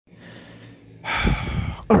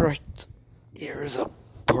Alright, here's a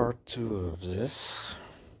part two of this.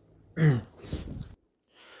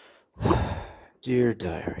 Dear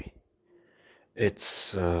Diary,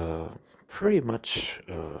 it's pretty much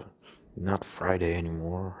not Friday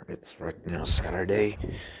anymore. It's right now Saturday,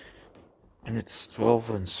 and it's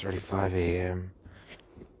 12:35 a.m.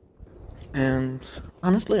 And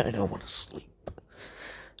honestly, I don't want to sleep.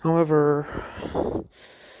 However,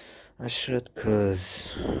 I should,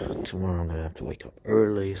 cause tomorrow I'm gonna have to wake up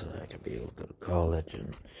early so that I can be able to go to college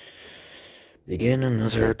and begin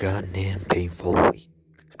another goddamn painful week,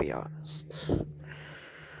 to be honest.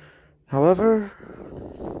 However,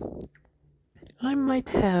 I might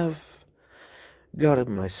have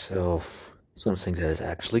gotten myself something that is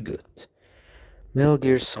actually good. Metal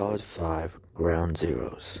Gear Solid 5 Ground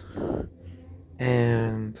Zeroes.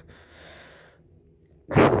 And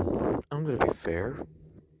I'm gonna be fair.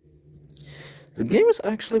 The game is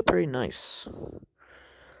actually pretty nice.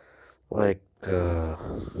 Like, the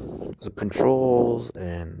controls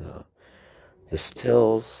and the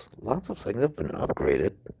stills, lots of things have been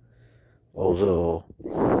upgraded. Although,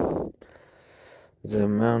 the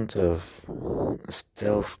amount of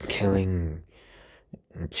stealth killing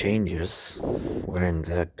changes weren't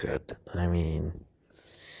that good. I mean,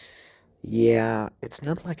 yeah, it's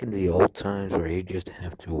not like in the old times where you just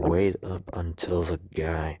have to wait up until the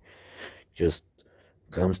guy just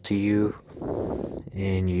comes to you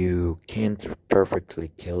and you can't perfectly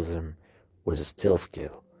kill them with a stealth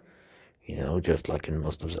skill. You know, just like in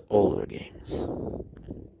most of the older games.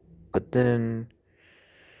 But then,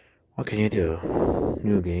 what can you do?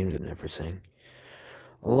 New games and everything.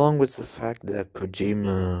 Along with the fact that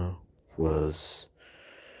Kojima was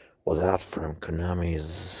out from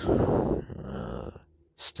Konami's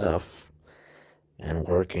stuff and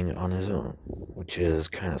working on his own, which is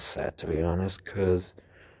kind of sad to be honest, because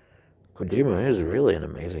Kojima is really an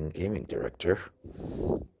amazing gaming director.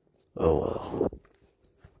 Oh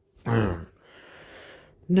well.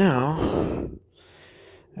 Now,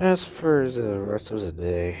 as for the rest of the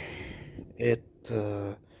day, it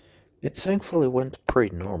it thankfully went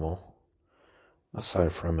pretty normal,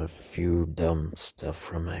 aside from a few dumb stuff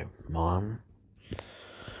from my mom.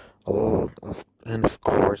 And of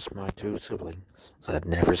course, my two siblings that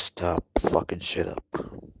never stop fucking shit up.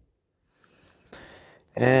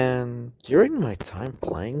 And during my time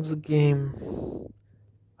playing the game,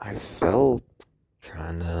 I felt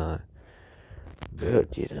kinda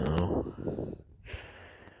good, you know?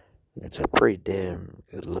 It's a pretty damn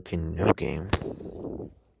good looking new game.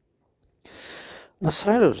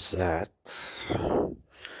 Aside of that,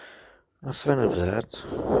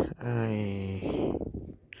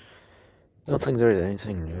 I don't think there's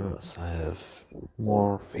anything new aside of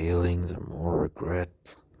more feelings and more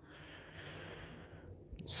regret.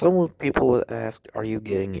 Some people would ask, are you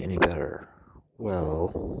getting any better?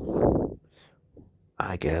 Well,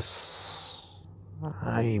 I guess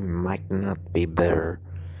I might not be better,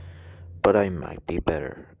 but I might be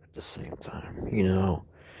better at the same time, you know?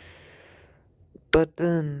 But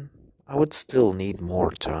then, I would still need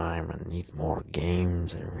more time and need more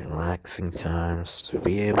games and relaxing times to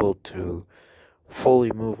be able to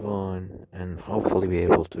fully move on and hopefully be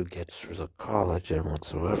able to get through the college and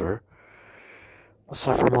whatsoever.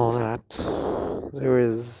 Aside from all that, there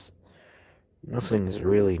is nothing is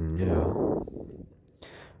really new.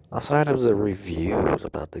 Aside of the reviews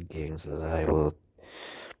about the games that I will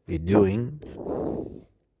be doing,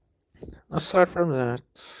 aside from that,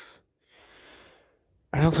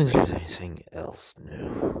 I don't think there's anything else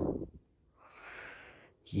new.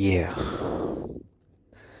 Yeah.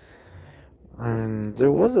 And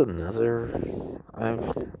there was another,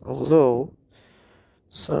 although,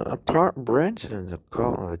 so a branch in the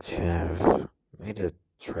college have made a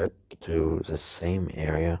trip to the same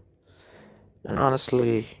area. And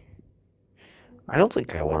honestly, I don't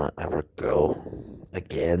think I want to ever go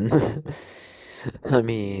again. I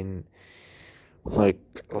mean, like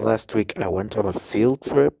last week I went on a field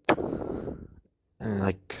trip,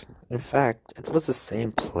 and in fact, it was the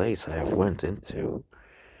same place I have went into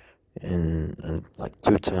in like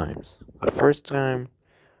two times. The first time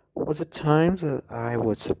was a time that I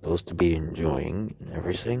was supposed to be enjoying and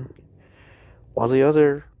everything, while the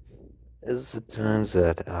other is the times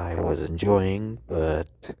that I was enjoying, but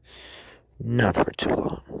not for too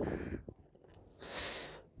long.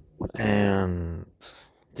 And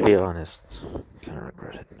to be honest, kind of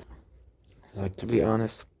regret it. Like, to be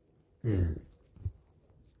honest,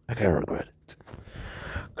 I kind of regret it.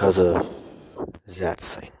 Because of that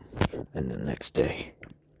thing. And the next day.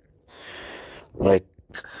 Like,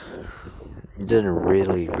 didn't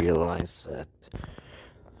really realize that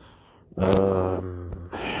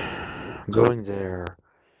Going there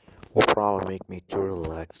will probably make me too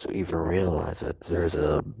relaxed to even realize that there's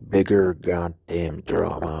a bigger goddamn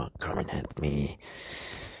drama coming at me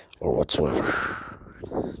or whatsoever.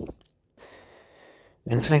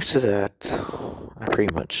 And thanks to that, I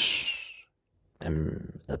pretty much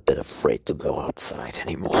am a bit afraid to go outside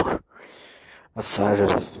anymore. Outside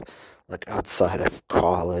of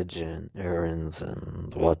college and errands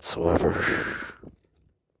and whatsoever.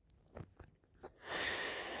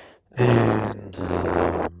 And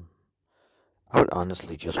I would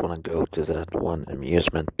honestly just want to go to that one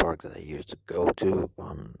amusement park that I used to go to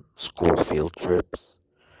on school field trips.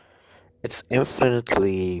 It's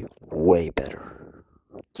infinitely way better,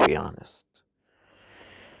 to be honest.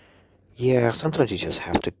 Yeah, sometimes you just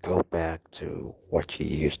have to go back to what you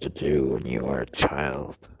used to do when you were a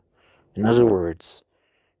child. In other words,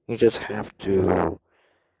 you just have to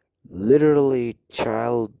literally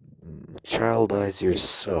childize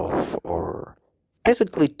yourself, or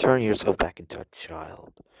basically turn yourself back into a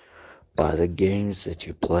child by the games that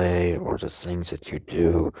you play or the things that you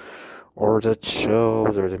do or the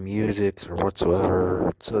shows or the music or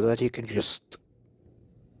whatsoever, so that you can just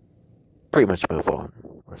pretty much move on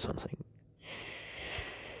or something.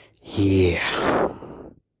 Yeah.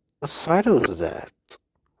 Aside of that,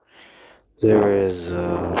 there is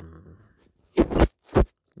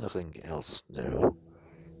nothing else new,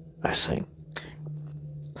 I think.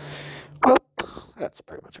 Well, that's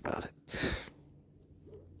pretty much about it.